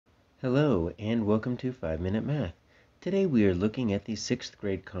Hello and welcome to 5-Minute Math. Today we are looking at the 6th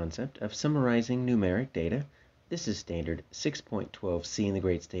grade concept of summarizing numeric data. This is standard 6.12c in the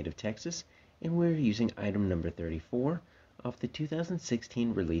great state of Texas, and we're using item number 34 off the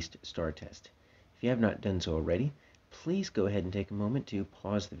 2016 released STAAR test. If you have not done so already, please go ahead and take a moment to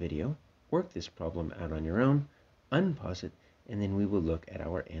pause the video, work this problem out on your own, unpause it, and then we will look at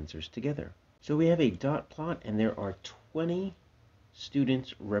our answers together. So we have a dot plot and there are 20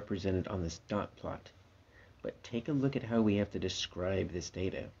 students represented on this dot plot. But take a look at how we have to describe this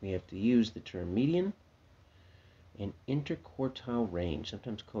data. We have to use the term median and interquartile range,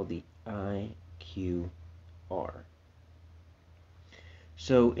 sometimes called the IQR.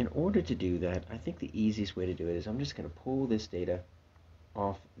 So in order to do that, I think the easiest way to do it is I'm just going to pull this data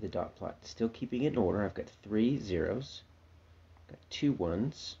off the dot plot, still keeping it in order. I've got 3 zeros, I've got 2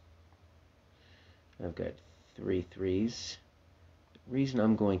 ones, I've got 3 threes. The reason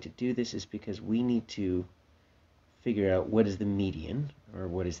I'm going to do this is because we need to figure out what is the median, or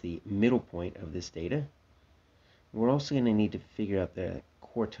what is the middle point of this data. We're also going to need to figure out the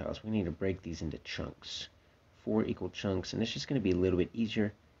quartiles. We need to break these into chunks, 4 equal chunks, and it's just going to be a little bit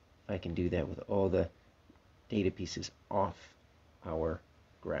easier if I can do that with all the data pieces off our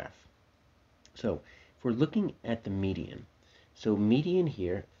graph. So if we're looking at the median, so median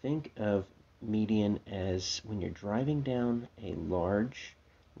here, think of median as when you're driving down a large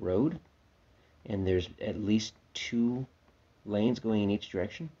road and there's at least 2 lanes going in each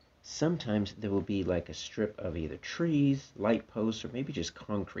direction. Sometimes there will be like a strip of either trees, light posts, or maybe just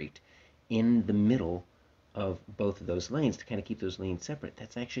concrete in the middle of both of those lanes to kind of keep those lanes separate.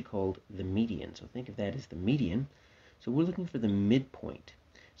 That's actually called the median. So think of that as the median. So we're looking for the midpoint.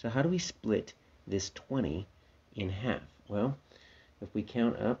 So how do we split this 20 in half? Well, if we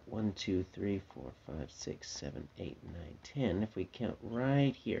count up 1, 2, 3, 4, 5, 6, 7, 8, 9, 10, if we count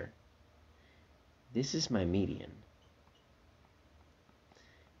right here, this is my median.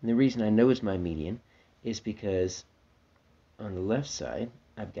 And the reason I know it's my median is because on the left side,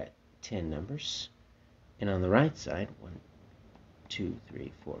 I've got 10 numbers. And on the right side, 1, 2,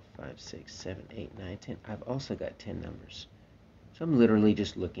 3, 4, 5, 6, 7, 8, 9, 10, I've also got 10 numbers. So I'm literally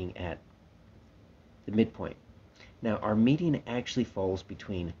just looking at the midpoint. Now, our median actually falls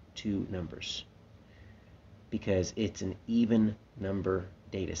between 2 numbers because it's an even number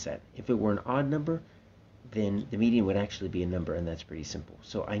data set. If it were an odd number, then the median would actually be a number, and that's pretty simple.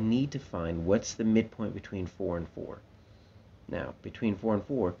 So I need to find what's the midpoint between 4 and 4. Now, between 4 and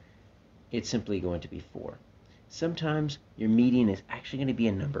 4, it's simply going to be 4. Sometimes your median is actually going to be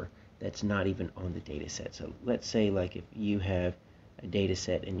a number that's not even on the data set. So let's say like if you have a data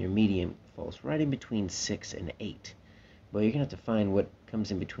set and your median falls right in between 6 and 8. Well, you're going to have to find what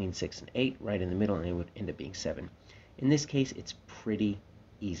comes in between 6 and 8 right in the middle, and it would end up being 7. In this case, it's pretty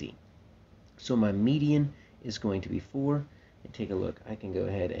easy. So my median is going to be 4. And take a look. I can go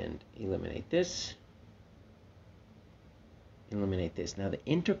ahead and eliminate this. Eliminate this. Now the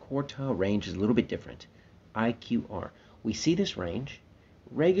interquartile range is a little bit different. IQR. We see this range.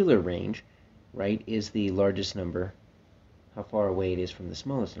 Regular range, right, is the largest number, how far away it is from the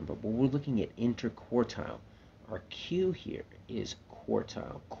smallest number. But we're looking at interquartile. Our Q here is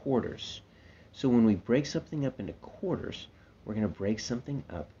quartile, quarters. So when we break something up into quarters, we're going to break something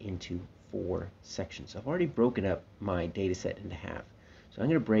up into 4 sections. I've already broken up my data set into half. So I'm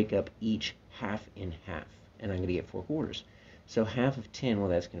going to break up each half in half, and I'm going to get 4 quarters. So half of 10, well,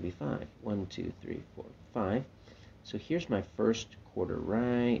 that's going to be 5. 1, 2, 3, 4, 5. So here's my first quarter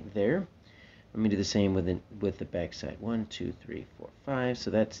right there. Let me do the same with the back side. 1, 2, 3, 4, 5.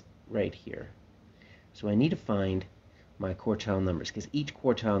 So that's right here. So I need to find my quartile numbers because each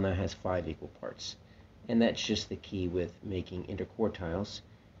quartile now has 5 equal parts. And that's just the key with making interquartiles,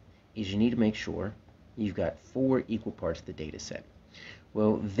 is you need to make sure you've got 4 equal parts of the data set.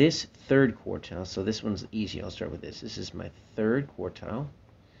 Well, this third quartile, so this one's easy. I'll start with this. This is my third quartile.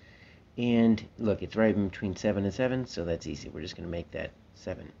 And look, it's right in between 7 and 7, so that's easy. We're just going to make that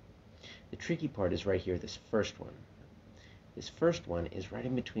 7. The tricky part is right here, this first one. This first one is right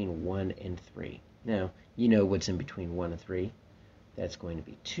in between 1 and 3. Now, you know what's in between 1 and 3. That's going to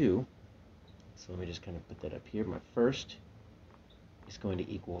be 2. So let me just kind of put that up here. My first is going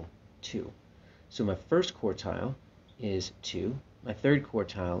to equal 2. So my first quartile is 2. My third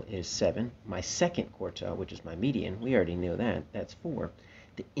quartile is 7. My second quartile, which is my median, we already know that, that's 4.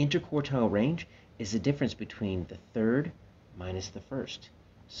 The interquartile range is the difference between the third minus the first.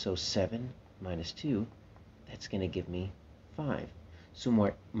 So 7 minus 2, that's going to give me 5. So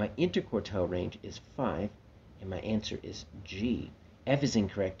my interquartile range is 5, and my answer is G. F is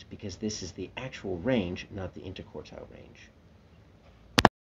incorrect because this is the actual range, not the interquartile range.